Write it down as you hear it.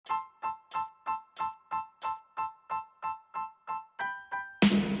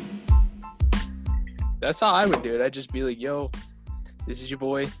That's how I would do it. I'd just be like, yo, this is your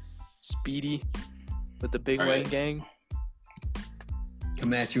boy, Speedy, with the Big Wang Gang.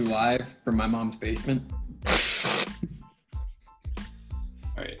 Coming at you live from my mom's basement.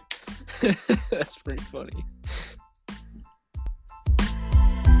 All right. That's pretty funny.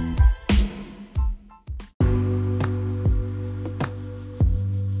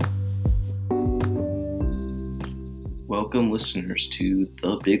 Welcome, listeners, to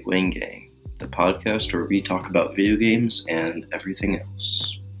the Big Wang Gang, the podcast where we talk about video games and everything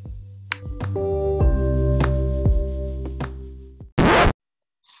else.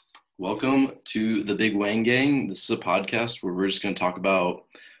 Welcome to the Big Wang Gang. This is a podcast where we're just going to talk about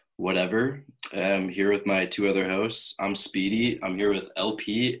whatever. I'm here with my two other hosts. I'm Speedy. I'm here with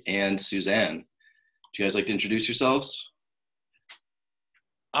LP and Suzanne. Would you guys like to introduce yourselves?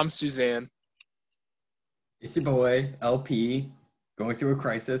 I'm Suzanne. It's your boy, LP, going through a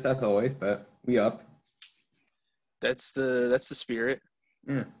crisis as always, but we up. That's the spirit.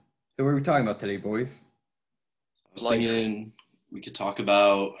 Yeah. So what are we talking about today, boys? I was thinking we could talk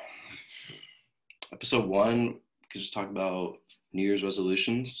about episode 1. We could just talk about New Year's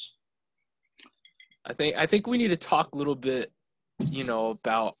resolutions. I think we need to talk a little bit,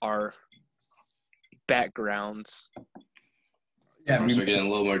 about our backgrounds. Yeah, we're getting a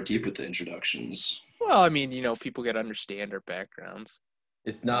little more deep with the introductions. Well, I mean, people got to understand our backgrounds.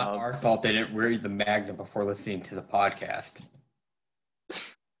 It's not our fault they didn't read the Magna before listening to the podcast.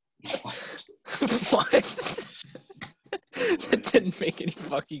 What? That didn't make any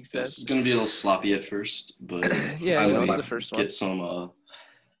fucking sense. This is going to be a little sloppy at first, but yeah, it's the first one. Get some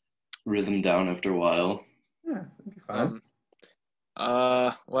rhythm down after a while. Yeah, that'd be fine.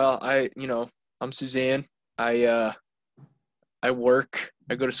 Well, I'm Suzanne. I work.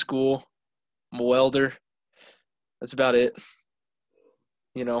 I go to school. I'm a welder. That's about it.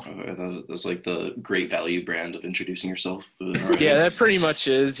 That's like the Great Value brand of introducing yourself. Yeah, that pretty much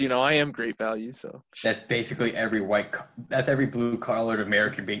is. I am Great Value. So that's basically every blue-collared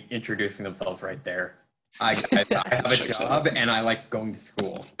American being introducing themselves right there. I have a job and I like going to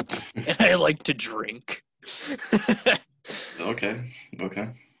school. And I like to drink. Okay.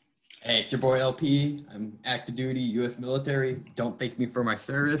 Hey, it's your boy LP. I'm active duty U.S. military. Don't thank me for my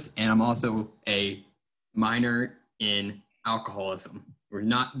service. And I'm also a minor in alcoholism. We're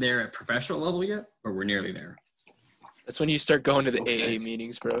not there at professional level yet, but we're nearly there. That's when you start going to the AA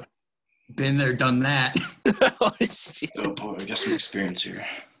meetings, bro. Been there, done that. Oh, shit. Oh, boy, I got some experience here.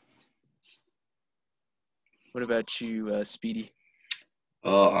 What about you, Speedy?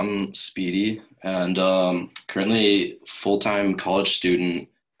 I'm Speedy, and currently full-time college student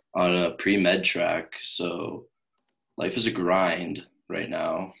on a pre-med track, so life is a grind right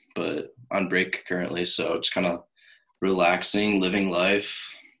now, but on break currently, so just kind of relaxing, living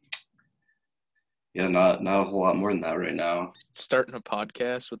life. Yeah, not a whole lot more than that right now. Starting a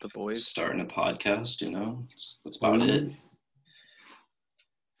podcast with the boys. Starting a podcast, that's about it.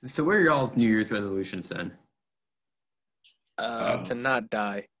 So what are y'all's New Year's resolutions then? To not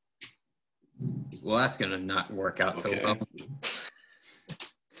die. Well, that's going to not work out so well.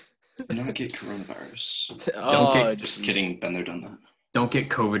 Not get coronavirus. Just kidding. Been there, done that. Don't get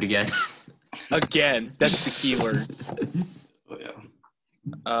COVID again. Again, that's the key word. Oh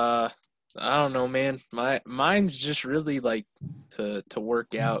yeah. I don't know, man. Mine's just really like to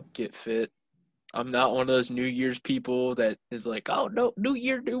work out, get fit. I'm not one of those New Year's people that is like, oh no, New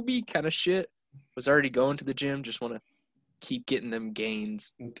Year, new me kind of shit. Was already going to the gym, just want to keep getting them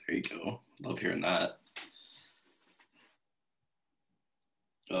gains. There you go. Love hearing that.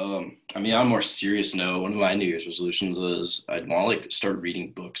 On a more serious note, one of my New Year's resolutions was I'd want to start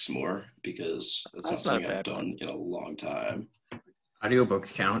reading books more because that's not something I've done in a long time.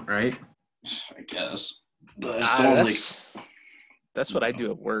 Audiobooks count, right? I guess. But I still that's what I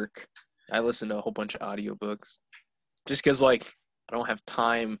do at work. I listen to a whole bunch of audiobooks just because, I don't have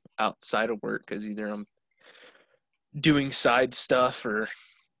time outside of work because either I'm doing side stuff or,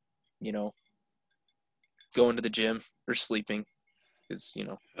 going to the gym or sleeping. Because,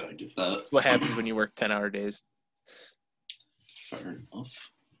 I get that. That's what happens when you work 10-hour days. Fair enough.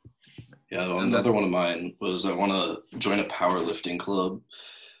 Yeah, another one of mine was I want to join a powerlifting club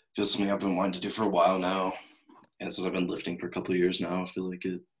because it's something I've been wanting to do for a while now. And since I've been lifting for a couple of years now, I feel like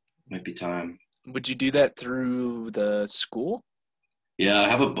it might be time. Would you do that through the school? Yeah, I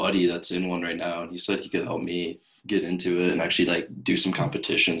have a buddy that's in one right now, and he said he could help me get into it and actually do some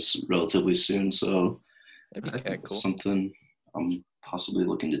competitions relatively soon. So that'd be kind of cool. Something I'm possibly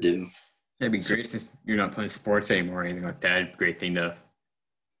looking to do. That'd be great if you're not playing sports anymore or anything like that. Great thing to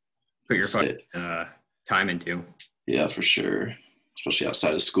put your time into. Yeah, for sure. Especially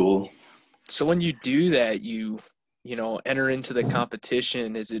outside of school. So when you do that, you enter into the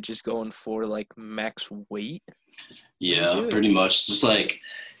competition. Is it just going for like max weight? Yeah, pretty much. It's just like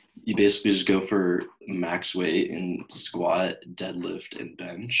you basically just go for max weight and squat, deadlift, and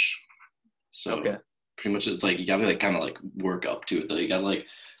bench. So Okay. pretty much it's like you gotta like kind of like work up to it though. You gotta like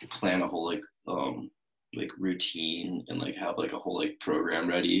plan a whole like routine and like have like a whole like program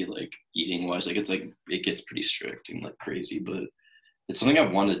ready, like eating wise. Like it's like it gets pretty strict and like crazy, but it's something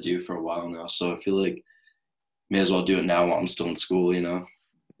I've wanted to do for a while now. So I feel like may as well do it now while I'm still in school, you know?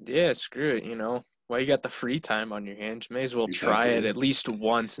 Yeah, screw it, While you got the free time on your hands, you may as well try it at least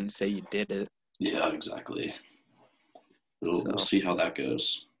once and say you did it. Yeah, exactly. So, we'll see how that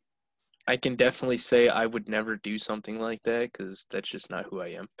goes. I can definitely say I would never do something like that because that's just not who I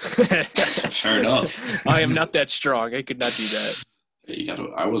am. Fair enough. I am not that strong. I could not do that. Yeah,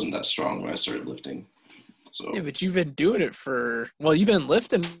 I wasn't that strong when I started lifting. So yeah, but you've been doing it you've been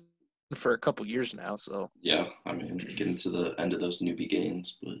lifting for a couple years now, so. Yeah, I mean, getting to the end of those newbie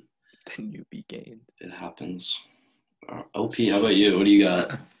gains, but the newbie gains. It happens. LP, how about you? What do you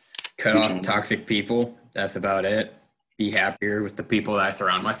got? Cut off toxic people. That's about it. Be happier with the people that I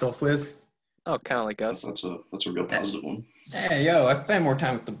surround myself with. Oh, kind of like us. That's a real positive one. Hey, I spend more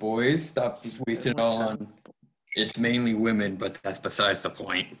time with the boys. Stop wasting it all on. It's mainly women, but that's besides the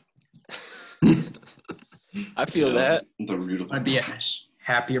point. I feel that. The root of I'd be a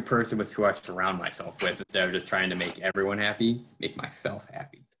happier person with who I surround myself with instead of just trying to make everyone happy, make myself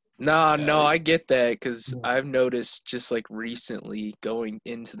happy. No, I get that because I've noticed just like recently going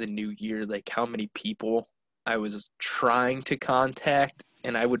into the new year, like how many people I was trying to contact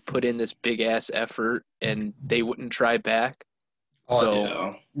and I would put in this big ass effort and they wouldn't try back.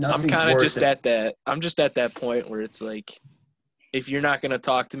 So I'm kind of just at that. I'm just at that point where it's like, if you're not going to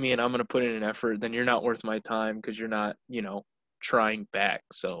talk to me and I'm going to put in an effort, then you're not worth my time because you're not, trying back.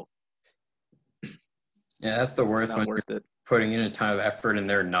 So yeah, that's the worst. Not worth it. Putting in a ton of effort and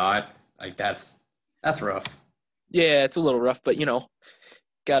they're not, like that's rough. Yeah, it's a little rough, but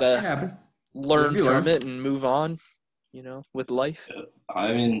gotta learn from it and move on, with life.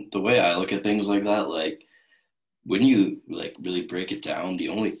 I mean, the way I look at things like that, like when you like really break it down, the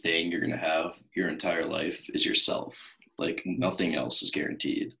only thing you're gonna have your entire life is yourself. Like nothing else is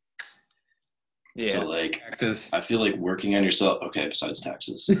guaranteed. Yeah. So like taxes. I feel like working on yourself, okay, besides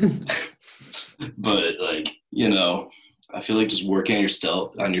taxes. But like, I feel like just working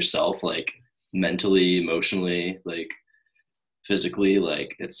on yourself, like mentally, emotionally, like physically,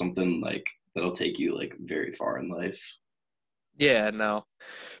 like it's something like that'll take you like very far in life. Yeah, no,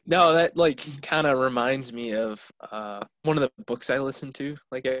 that like kind of reminds me of one of the books I listen to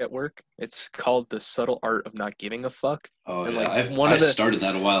like at work. It's called The Subtle Art of Not Giving a Fuck. Oh, and, yeah, I started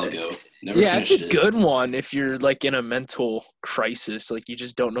that a while ago. It's a good one if you're like in a mental crisis, like you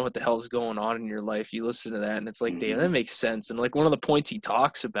just don't know what the hell is going on in your life. You listen to that and it's like, damn, that makes sense. And like one of the points he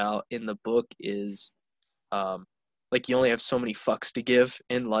talks about in the book is like you only have so many fucks to give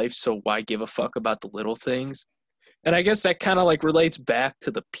in life, so why give a fuck about the little things? And I guess that kind of like relates back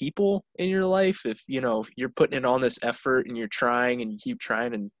to the people in your life. If, you're putting in all this effort and you're trying and you keep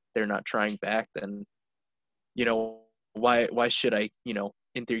trying and they're not trying back, then, why should I,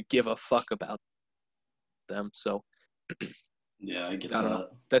 in theory, give a fuck about them? So, yeah, I get I don't know.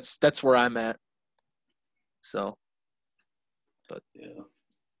 That's where I'm at. So, but yeah,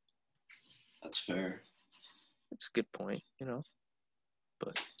 that's fair. It's a good point,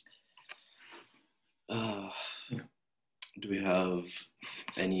 but. Do we have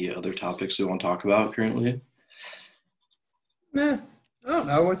any other topics we want to talk about currently? I don't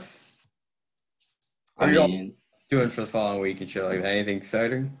know. What are you doing for the following week and shit like that? Anything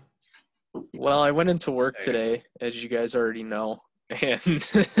exciting? Well, I went into work today, as you guys already know, and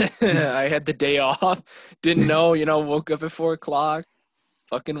I had the day off. Didn't know, woke up at 4 o'clock,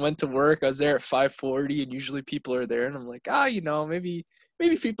 fucking went to work. I was there at 5:40, and usually people are there, and I'm like,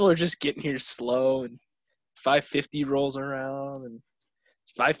 maybe people are just getting here slow, and 5:50 rolls around and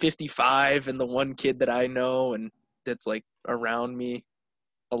it's 5:55 and the one kid that I know and that's like around me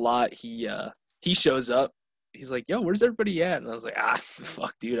a lot, he shows up. He's like, yo, where's everybody at? And I was like,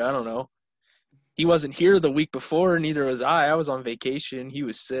 fuck, dude, I don't know. He wasn't here the week before, neither was I was on vacation. He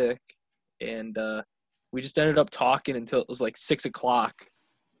was sick. And we just ended up talking until it was like 6 o'clock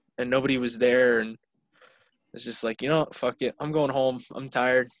and nobody was there. And it's just like, fuck it, I'm going home. I'm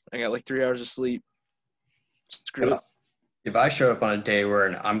tired. I got like 3 hours of sleep. Screw it. If I show up on a day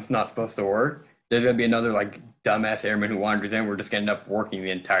where I'm not supposed to work, there's going to be another like dumbass airman who wanders in. We're just going to end up working the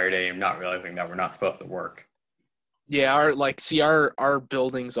entire day and not realizing that we're not supposed to work. Yeah, our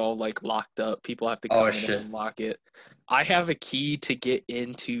building's all like locked up. People have to come in and unlock it. I have a key to get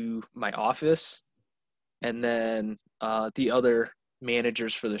into my office, and then the other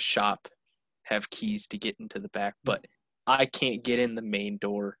managers for the shop have keys to get into the back, but I can't get in the main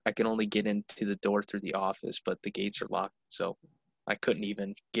door. I can only get into the door through the office, but the gates are locked, so I couldn't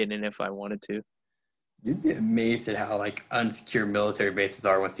even get in if I wanted to. You'd be amazed at how like unsecure military bases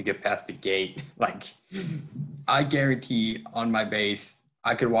are once you get past the gate. Like, I guarantee on my base,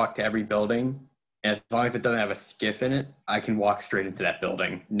 I could walk to every building, and as long as it doesn't have a skiff in it, I can walk straight into that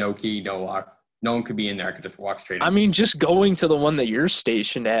building. No key, no lock. No one could be in there. I could just walk straight in. I mean, just going to the one that you're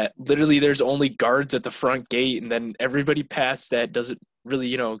stationed at, literally there's only guards at the front gate, and then everybody past that doesn't really,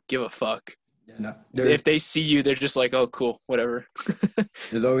 give a fuck. Yeah, no, if they see you, they're just like, oh, cool, whatever.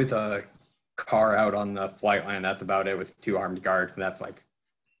 There's always a car out on the flight line. That's about it, with 2 armed guards, and that's like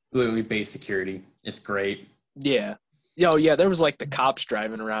literally base security. It's great. Yeah. Yeah, there was like the cops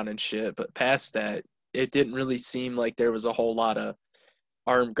driving around and shit, but past that, it didn't really seem like there was a whole lot of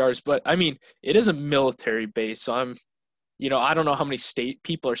armed guards. But I mean, it is a military base, so I don't know how many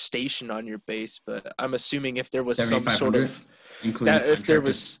people are stationed on your base, but I'm assuming if there was some sort of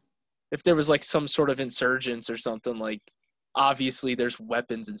if there was like some sort of insurgents or something, like obviously there's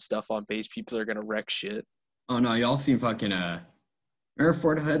weapons and stuff on base. People are gonna wreck shit. Oh no, y'all seen fucking remember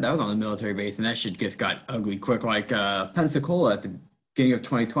Fort Hood? That was on a military base, and that shit just got ugly quick. Like Pensacola at the beginning of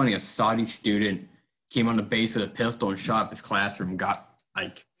 2020, a Saudi student came on the base with a pistol and shot up his classroom. Got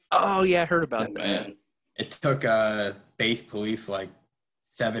like, oh yeah, I heard about that. Man. It took base police like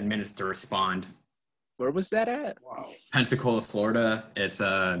 7 minutes to respond. Where was that at? Wow. Pensacola, Florida. It's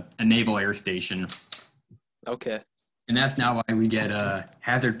a naval air station. Okay. And that's now why we get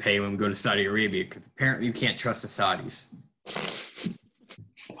hazard pay when we go to Saudi Arabia, because apparently you can't trust the Saudis.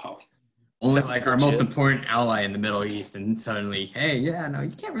 Wow. Only like our most important ally in the Middle East, and suddenly, hey, yeah, no,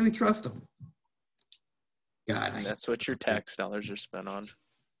 you can't really trust them. God, that's what your tax dollars are spent on.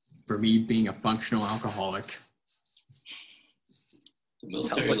 For me being a functional alcoholic. The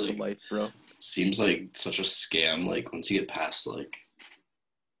military, sounds like the life, bro. Seems like such a scam. Like once you get past like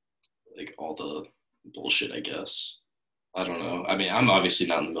all the bullshit, I guess. I don't know. I mean, I'm obviously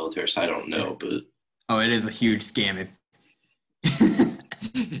not in the military, so I don't know, but it is a huge scam.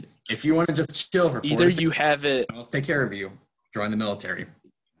 If you want to just chill for either you have it, I'll take care of you. Join the military.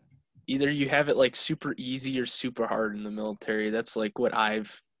 Either you have it like super easy or super hard in the military. That's like what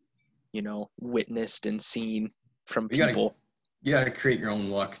I've, witnessed and seen from people. You got to create your own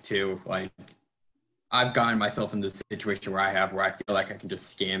luck too. Like, I've gotten myself in this situation where I feel like I can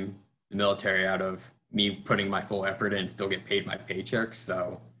just scam the military out of me putting my full effort in and still get paid my paychecks.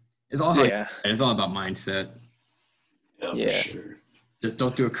 So it's all it's all about mindset. Yeah. For sure. Just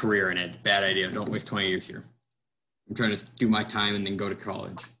don't do a career in it. It's a bad idea. Don't waste 20 years here. I'm trying to do my time and then go to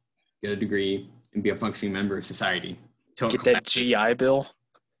college, get a degree, and be a functioning member of society. Get that GI Bill.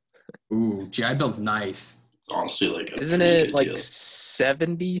 Ooh, GI Bill's nice. Honestly, like isn't it like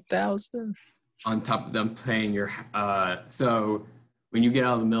 70,000 on top of them paying your? So when you get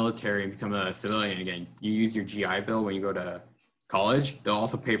out of the military and become a civilian again, you use your GI Bill when you go to college. They'll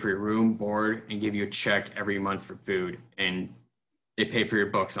also pay for your room, board, and give you a check every month for food, and they pay for your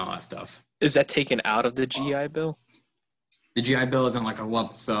books and all that stuff. Is that taken out of the GI Bill? The GI Bill isn't like a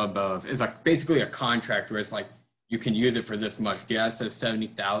lump sum of. It's like basically a contract where it's like, you can use it for this much. Yeah, it says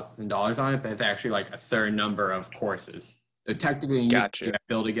 $70,000 on it, but it's actually like a certain number of courses. So technically, you need to be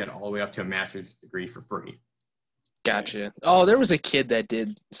able to get all the way up to a master's degree for free. Gotcha. Oh, there was a kid that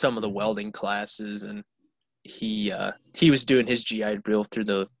did some of the welding classes, and he was doing his GI Bill through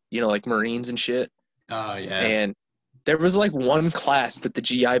the like Marines and shit. Oh yeah. And there was like one class that the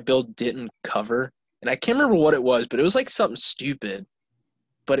GI Bill didn't cover, and I can't remember what it was, but it was like something stupid.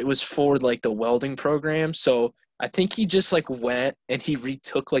 But it was for like the welding program, so I think he just like went and he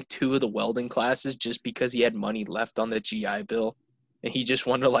retook like 2 of the welding classes just because he had money left on the GI Bill, and he just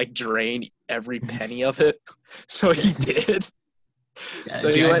wanted to like drain every penny of it. So he did. Yeah, so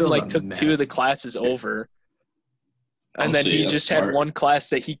he went and like took 2 of the classes over, and then he just had one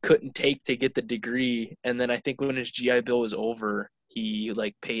class that he couldn't take to get the degree. And then I think when his GI Bill was over, he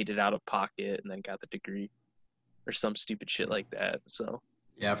like paid it out of pocket and then got the degree or some stupid shit like that. So.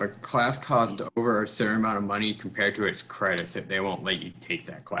 Yeah, if a class costs over a certain amount of money compared to its credits, they won't let you take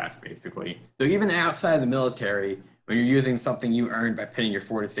that class, basically. So even outside of the military, when you're using something you earned by putting your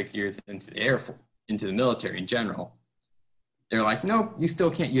 4 to 6 years into the military in general, they're like, nope, you still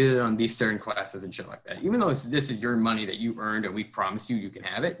can't use it on these certain classes and shit like that. Even though this is your money that you earned and we promise you can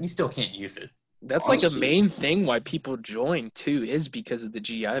have it, you still can't use it. That's honestly like a main thing why people join too, is because of the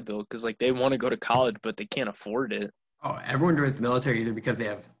GI Bill, because like they want to go to college but they can't afford it. Oh, everyone joins the military either because they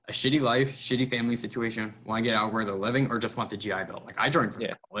have a shitty life, shitty family situation, want to get out where they're living, or just want the GI Bill. Like I joined for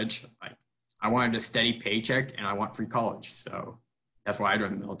college. Like I wanted a steady paycheck and I want free college. So that's why I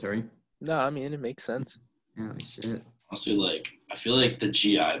joined the military. No, I mean, it makes sense. Yeah, shit. Honestly, like I feel like the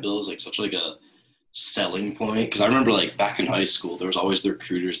GI Bill is like such like a selling point because I remember like back in high school there was always the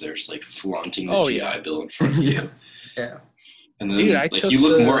recruiters there just like flaunting the GI Bill in front of you. Yeah. And then Dude, like you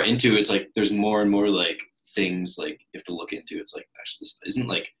look more into it, it's like there's more and more like things like you have to look into. It's like actually this isn't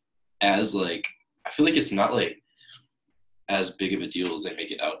like as like I feel like it's not like as big of a deal as they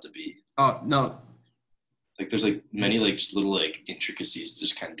make it out to be. Oh no. Like there's like many like just little like intricacies that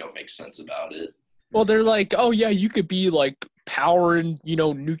just kind of don't make sense about it. Well, they're like, oh yeah, you could be like powering,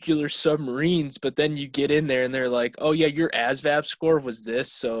 nuclear submarines, but then you get in there and they're like, oh yeah, your ASVAB score was this,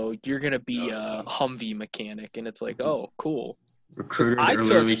 so you're gonna be a Humvee mechanic, and it's like, oh, cool. Recruiters are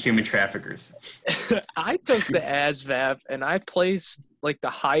literally human traffickers. I took the ASVAB and I placed like the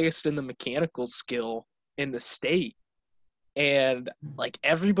highest in the mechanical skill in the state, and like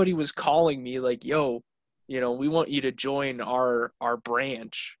everybody was calling me like, yo, we want you to join our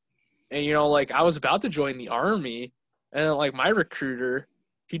branch. And, like, I was about to join the Army, and, like, my recruiter,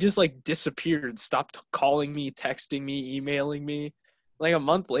 he just, like, disappeared, stopped calling me, texting me, emailing me. Like, a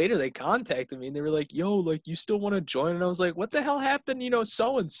month later, they contacted me, and they were like, yo, like, you still want to join? And I was like, what the hell happened,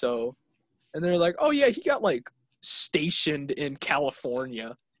 so-and-so? And they were like, oh, yeah, he got, like, stationed in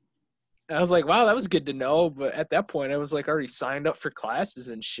California. And I was like, wow, that was good to know. But at that point, I was, like, already signed up for classes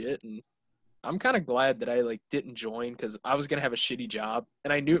and shit, and I'm kind of glad that I like didn't join because I was going to have a shitty job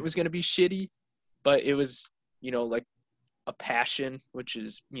and I knew it was going to be shitty, but it was, like a passion, which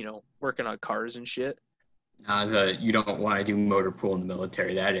is, working on cars and shit. You don't want to do motor pool in the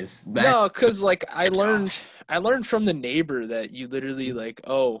military. No, because like I learned from the neighbor that you literally like,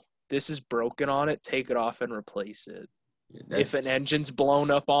 oh, this is broken on it, take it off and replace it. If an engine's blown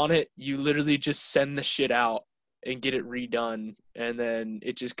up on it, you literally just send the shit out and get it redone, and then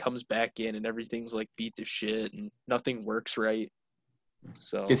it just comes back in and everything's like beat to shit and nothing works right.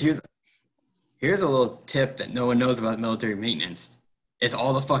 So here's a little tip that no one knows about military maintenance. It's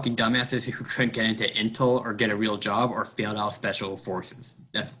all the fucking dumbasses who couldn't get into Intel or get a real job or failed out special forces.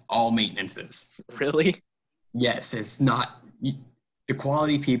 That's all maintenance is. Really? Yes, it's not. The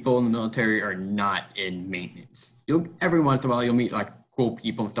quality people in the military are not in maintenance. Every once in a while you'll meet like cool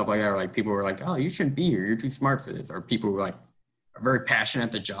people and stuff like that, or like people who are like, oh, you shouldn't be here, you're too smart for this, or people who are very passionate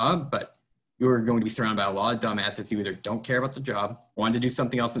at the job, but you're going to be surrounded by a lot of dumbasses who either don't care about the job, wanted to do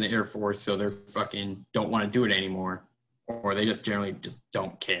something else in the Air Force, so they're fucking don't want to do it anymore, or they just generally just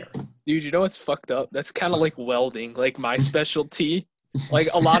don't care. Dude, you know what's fucked up? That's kind of like welding, like my specialty. Like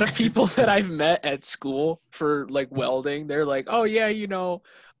a lot of people that I've met at school for like welding, they're like, oh yeah,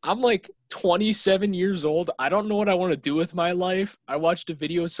 I'm like 27 years old. I don't know what I want to do with my life. I watched a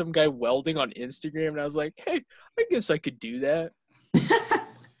video of some guy welding on Instagram and I was like, hey, I guess I could do that.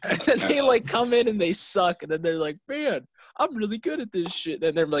 And then they like come in and they suck. And then they're like, man, I'm really good at this shit.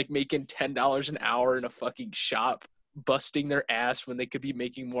 Then they're like making $10 an hour in a fucking shop, busting their ass when they could be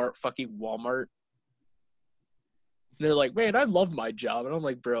making more at fucking Walmart. And they're like, man, I love my job. And I'm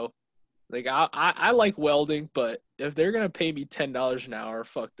like, bro, like I like welding, but if they're gonna pay me $10 an hour,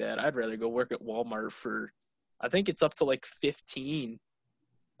 fuck that. I'd rather go work at Walmart for, I think it's up to like 15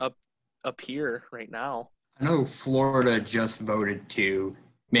 up here right now. I know Florida just voted to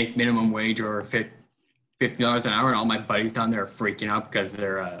make minimum wage or $50 an hour, and all my buddies down there are freaking out because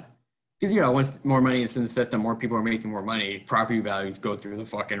they're because once more money is in the system, more people are making more money. Property values go through the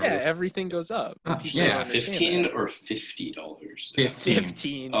fucking roof. Yeah, everything goes up. Yeah, $15 or $50?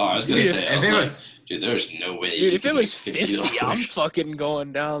 15. Oh, I was gonna say, dude, there's no way. Dude, if it was $50, I'm fucking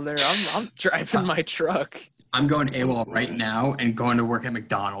going down there. I'm driving my truck. I'm going AWOL right now and going to work at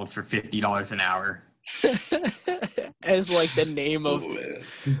McDonald's for $50 an hour. As like the name of,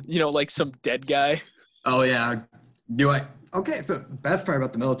 like some dead guy. Oh yeah. Okay, so the best part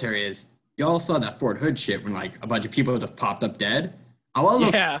about the military is you all saw that Fort Hood shit when like a bunch of people just popped up dead. A lot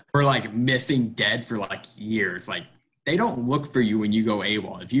of them were like missing dead for like years. Like they don't look for you when you go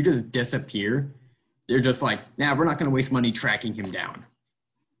AWOL. If you just disappear, they're just like, nah, we're not going to waste money tracking him down.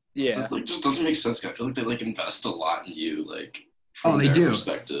 Yeah. That, like, just doesn't make sense. I feel like they like invest a lot in you, like from they their do.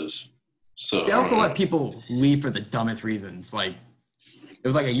 Perspective. So they also let people leave for the dumbest reasons. Like it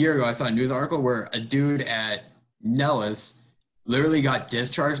was like a year ago, I saw a news article where a dude at Nellis literally got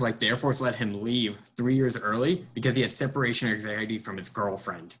discharged. Like the Air Force let him leave 3 years early because he had separation anxiety from his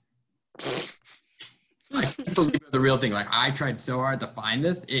girlfriend. I can't believe it was a real thing. Like I tried so hard to find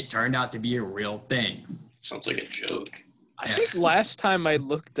this, it turned out to be a real thing. Sounds like a joke. I think last time I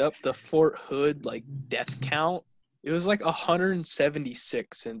looked up the Fort Hood like death count, It was like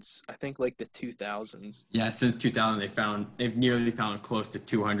 176 since I think like the 2000s. Yeah, since 2000, they've nearly found close to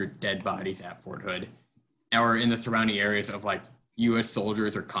 200 dead bodies at Fort Hood, or in the surrounding areas of like U.S.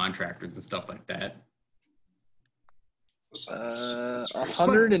 soldiers or contractors and stuff like that.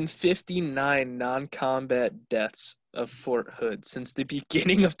 159 non-combat deaths of Fort Hood since the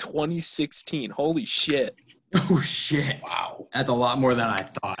beginning of 2016. Holy shit. Oh, shit. Wow. That's a lot more than I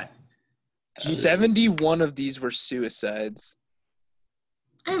thought. 71 of these were suicides.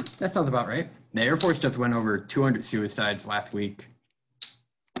 That sounds about right. The Air Force just went over 200 suicides last week.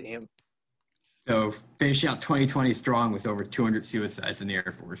 Damn. So finishing out 2020 strong with over 200 suicides in the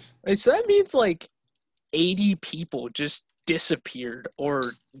Air Force. Wait, so that means like 80 people just disappeared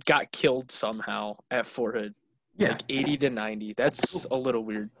or got killed somehow at Fort Hood. Yeah. Like 80 to 90. That's a little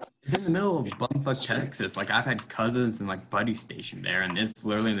weird. It's in the middle of bumfuck Texas. Like, I've had cousins and, like, buddies stationed there, and it's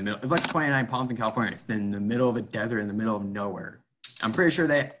literally in the middle. It's like 29 Palms in California. It's in the middle of a desert in the middle of nowhere. I'm pretty sure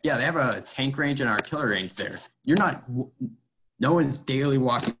they have a tank range and artillery range there. No one's daily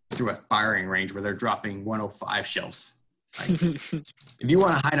walking through a firing range where they're dropping 105 shells. Like, if you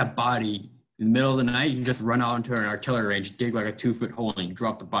want to hide a body in the middle of the night, you can just run out into an artillery range, dig like a 2-foot hole, and you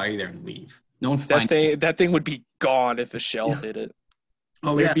drop the body there and leave. No one's finding that thing would be gone if a shell hit it.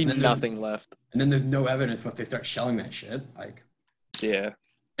 Oh, There'd be nothing left. And then there's no evidence once they start shelling that shit. Like, yeah.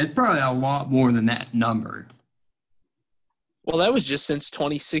 it's probably a lot more than that number. Well, that was just since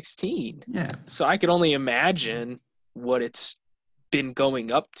 2016. Yeah. So I could only imagine what it's been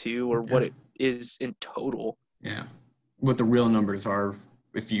going up to or what it is in total. Yeah. What the real numbers are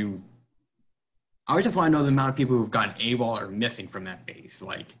I always just want to know the amount of people who've gotten AWOL or missing from that base.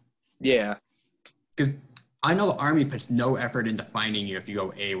 Like, yeah. Because I know the Army puts no effort into finding you if you go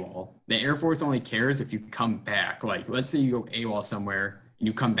AWOL. The Air Force only cares if you come back. Like, let's say you go AWOL somewhere and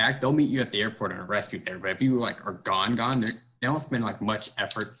you come back, they'll meet you at the airport and arrest you there. But if you, like, are gone, they don't spend, like, much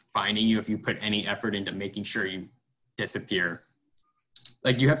effort finding you if you put any effort into making sure you disappear.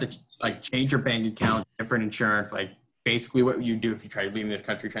 Like, you have to, like, change your bank account, different insurance, like, basically what you do if you try to leave this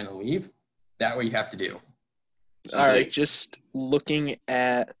country trying to leave. That's what you have to do. All right, just looking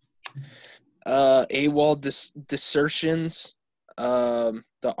at AWOL desertions,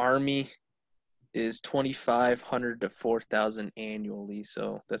 the Army is 2,500 to 4,000 annually,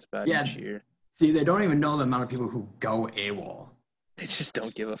 so that's about each year. See, they don't even know the amount of people who go AWOL. They just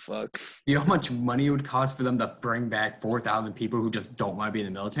don't give a fuck. You know how much money it would cost for them to bring back 4,000 people who just don't want to be in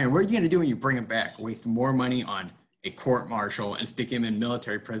the military? What are you going to do when you bring them back? Waste more money on a court-martial and stick him in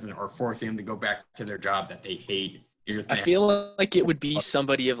military prison or forcing them to go back to their job that they hate. I feel like it would be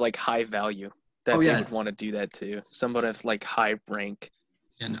somebody of, like, high value that they would want to do that to. Somebody of, like, high rank.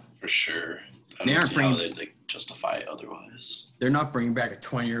 Yeah, no. For sure. I don't see how they'd, like, justify it otherwise. They're not bringing back a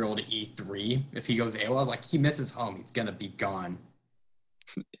 20-year-old E3. If he goes AWOL, like, he misses home. He's going to be gone.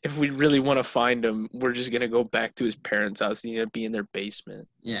 If we really want to find him, we're just going to go back to his parents' house and he's going to be in their basement.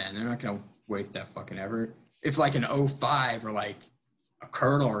 Yeah, and they're not going to waste that fucking effort. If, like, an 05 or, like, a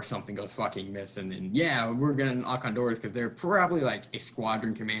colonel or something goes fucking missing, and we're going to knock on doors because they're probably, like, a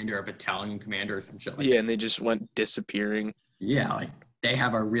squadron commander, a battalion commander or some shit like that. Yeah, and they just went disappearing. Yeah, like, they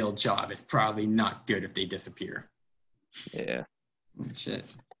have a real job. It's probably not good if they disappear. Yeah. Oh, shit.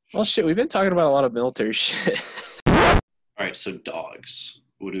 Well, shit, we've been talking about a lot of military shit. All right, so dogs.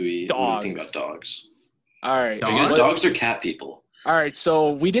 What do we think about dogs? All right. Are you guys dogs or cat people? All right,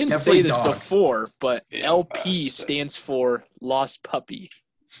 so we didn't say this before, but LP stands for Lost Puppy.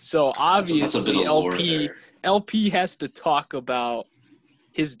 So obviously LP has to talk about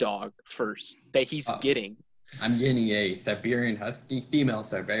his dog first that he's getting. I'm getting a Siberian Husky, female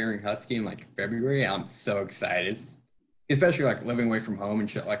Siberian Husky in like February. I'm so excited, especially like living away from home and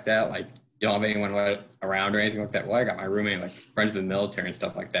shit like that. Like, you don't have anyone around or anything like that. Well, I got my roommate, like friends in the military and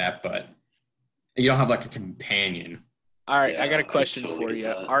stuff like that, but you don't have like a companion. All right, I got a question for you.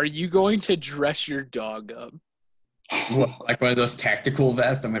 Are you going to dress your dog up? What, like one of those tactical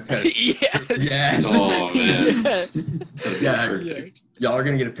vests on my pet? Yes. Oh, man. Yes. Yeah. Y'all are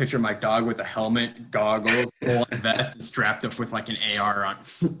going to get a picture of my dog with a helmet, goggles, full vest, and strapped up with like an AR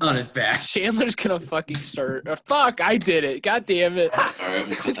on his back. Chandler's going to fucking start. Fuck, I did it. God damn it. All right,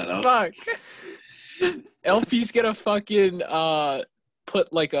 we'll cut that out. Fuck. LP's going to fucking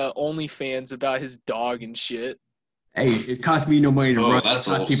put like a OnlyFans about his dog and shit. Hey, it cost me no money to run. It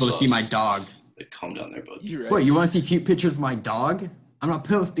cost people to see my dog. Calm down there, bud. You're right. Wait, you want to see cute pictures of my dog? I'm not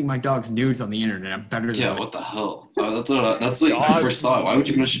posting my dog's nudes on the internet. I'm better than what the hell? That's like my first thought. Why would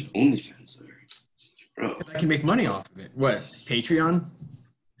you mention OnlyFans there? Bro. I can make money off of it. What, Patreon?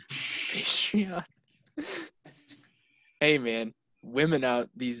 Patreon. Hey, man. Women out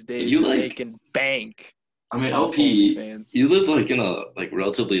these days are making bank. I mean, Off LP, OnlyFans. you live like in a like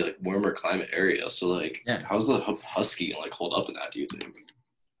relatively like warmer climate area, so like, Yeah. how's the husky gonna like hold up in that? Do you think?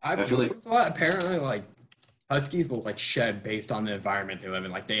 I feel like- thought apparently like huskies will like shed based on the environment they live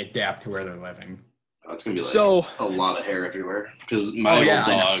in. Like they adapt to where they're living. Oh, it's gonna be like So a lot of hair everywhere. Because my Oh, yeah, old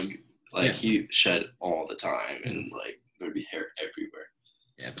I know. dog, like Yeah. he shed all the time, and like there'd be hair everywhere.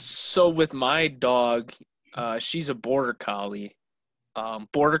 Yep. So with my dog, she's a border collie.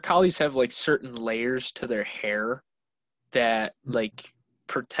 Border collies have like certain layers to their hair that like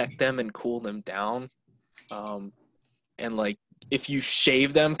protect them and cool them down. And like if you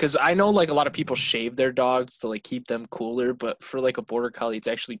shave them, because I know like a lot of people shave their dogs to like keep them cooler, but for like a border collie, it's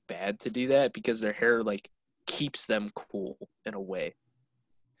actually bad to do that because their hair like keeps them cool in a way.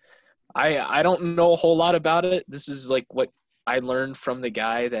 I don't know a whole lot about it. This is like what I learned from the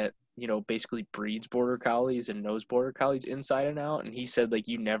guy that, you know, basically breeds border collies and knows border collies inside and out. And he said like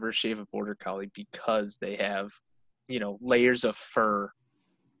you never shave a border collie because they have, you know, layers of fur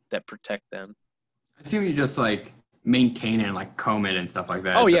that protect them. I assume you just like maintain it and like comb it and stuff like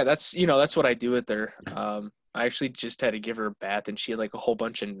that. Oh yeah, that's, you know, that's what I do with her. I actually just had to give her a bath and she had like a whole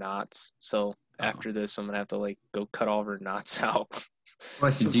bunch of knots. So after this, I'm gonna have to like go cut all of her knots out.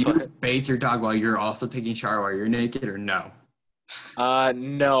 Question, do you bathe your dog while you're also taking a shower while you're naked or no?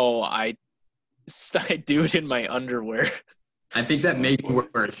 No, I do it in my underwear. I think that may be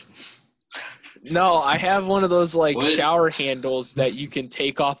worse. No, I have one of those like What? shower handles that you can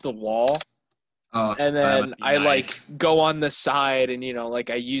take off the wall, Oh, and then I nice. like go on the side and, you know, like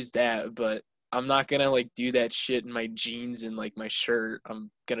I use that, but I'm not gonna like do that shit in my jeans and like my shirt. I'm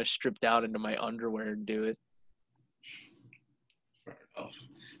gonna strip down into my underwear and do it. Fair enough.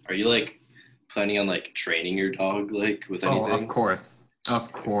 Are you like planning on like training your dog like with anything? Oh, of course.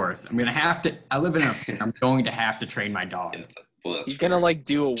 Of course. I'm gonna have to. I'm going to have to train my dog. Yeah, well, that's He's gonna like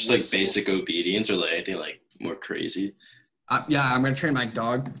do a just whistle. like basic obedience or like anything like more crazy. Yeah, I'm gonna train my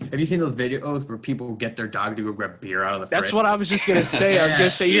dog. Have you seen those videos where people get their dog to go grab beer out of the fridge? That's what I was just gonna say. I was gonna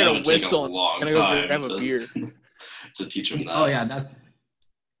say you're Yeah, it gonna would take a whistle and long gonna go time grab a beer. to teach him that. Oh yeah,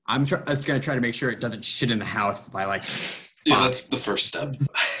 I'm just gonna try to make sure it doesn't shit in the house by like. Yeah, that's the first step.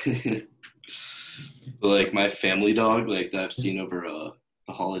 But, like my family dog, like that I've seen over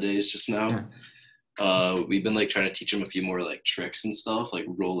the holidays just now. Yeah. We've been like trying to teach him a few more like tricks and stuff, like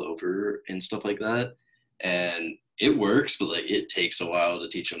roll over and stuff like that. And it works, but like it takes a while to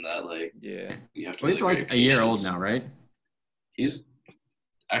teach him that. Like, Yeah. you have to. Well, he's be, like a year old now, right? He's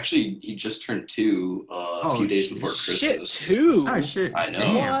actually he just turned 2 a few days before Shit, Christmas. 2. Oh shit! I know.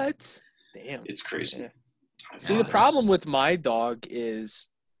 Damn. What? Damn. It's crazy. Yeah. Time See, the flies. problem with my dog is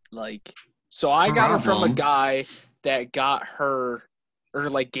like, so I got her from a Problem. guy that got her or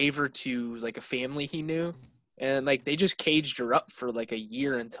like gave her to like a family he knew, and like they just caged her up for like a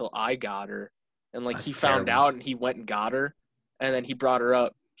year until I got her, and like That's he found terrible. out and he went and got her, and then he brought her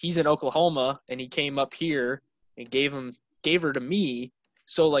up. He's in Oklahoma and he came up here and gave her to me.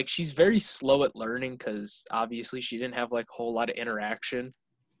 So like she's very slow at learning because obviously she didn't have like a whole lot of interaction,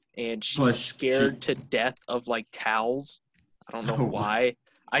 and she's Plus, scared to death of like towels. I don't know Oh, why.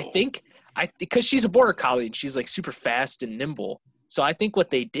 I think because she's a border collie and she's like super fast and nimble. So I think what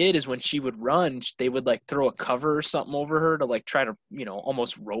they did is when she would run, they would like throw a cover or something over her to like try to, you know,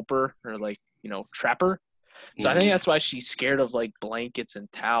 almost rope her or like, you know, trap her. So I think that's why she's scared of like blankets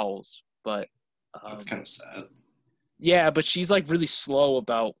and towels. But That's kind of sad. yeah, but she's like really slow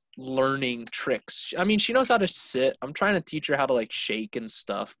about learning tricks. I mean, she knows how to sit. I'm trying to teach her how to like shake and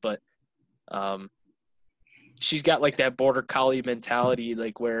stuff, but she's got like that border collie mentality,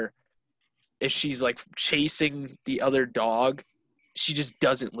 like where if she's like chasing the other dog, she just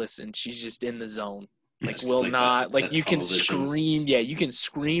doesn't listen. She's just in the zone. Like It's will like not like that you can tunnel vision. scream. Yeah, you can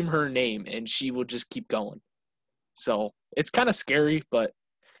scream her name and she will just keep going. So it's kind of scary, but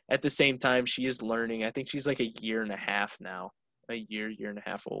at the same time, she is learning. I think she's like a year and a half now, a year and a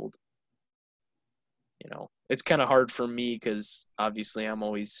half old. You know, it's kind of hard for me because obviously I'm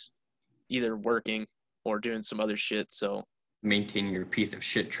always either working or doing some other shit. So, Maintaining your piece of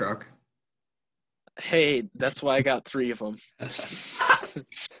shit truck. hey, that's why I got 3 of them.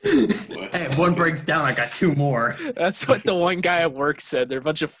 Hey, if one breaks down, I got 2 more. That's what the one guy at work said. They're a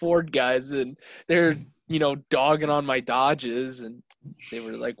bunch of Ford guys, and they're, you know, dogging on my Dodges, and they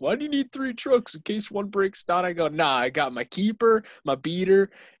were like, why do you need 3 trucks in case one breaks down? I go, nah, I got my keeper, my beater,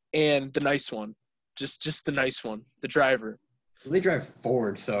 and the nice one. Just the nice one, the driver. They drive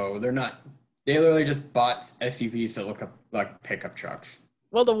Ford, so they're not. They literally just bought SUVs that look up like pickup trucks.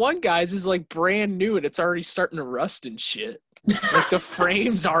 Well, the one guy's is like brand new, and it's already starting to rust and shit. Like the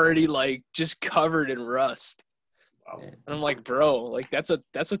frame's already like just covered in rust. Wow. And I'm like, bro, like that's a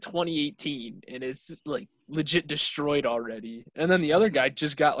 2018, and it's just like legit destroyed already. And then the other guy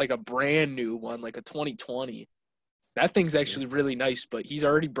just got like a brand new one, like a 2020. That thing's actually really nice, but he's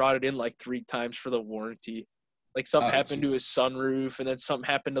already brought it in like 3 times for the warranty. Like something happened to his sunroof, and then something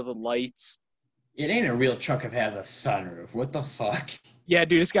happened to the lights. It ain't a real truck if it has a sunroof. What the fuck? Yeah,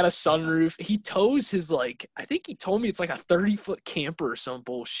 dude, it's got a sunroof. He tows his like, I think he told me it's like a 30-foot camper or some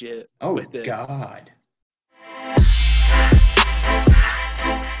bullshit. Oh, with it. God.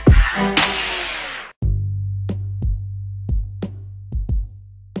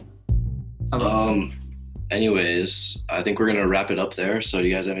 Anyways, I think we're gonna wrap it up there. So do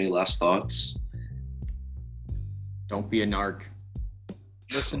you guys have any last thoughts? Don't be a narc.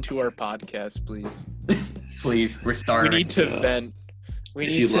 Listen to our podcast, please. Please, we're starting. We need to vent. We If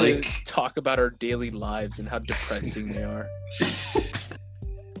need you to like- talk about our daily lives and how depressing they are.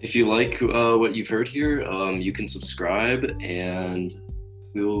 If you like what you've heard here, you can subscribe, and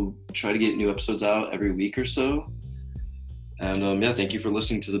we'll try to get new episodes out every week or so. And yeah, thank you for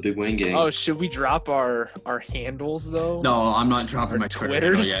listening to the Big Wayne Gang. Oh, should we drop our handles though? No, I'm not dropping Our my Twitter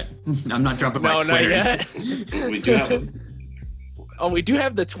handle Twitters? yet. I'm not dropping my No, not Twitters. yet. We do have Oh, we do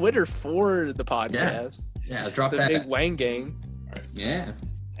have the Twitter for the podcast. Yeah, drop The that. Big Wang Gang. Yeah.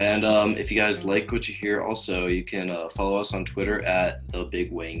 And if you guys like what you hear, also, you can follow us on Twitter at the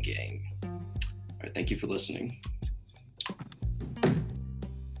Big Wayne Gang. All right, thank you for listening.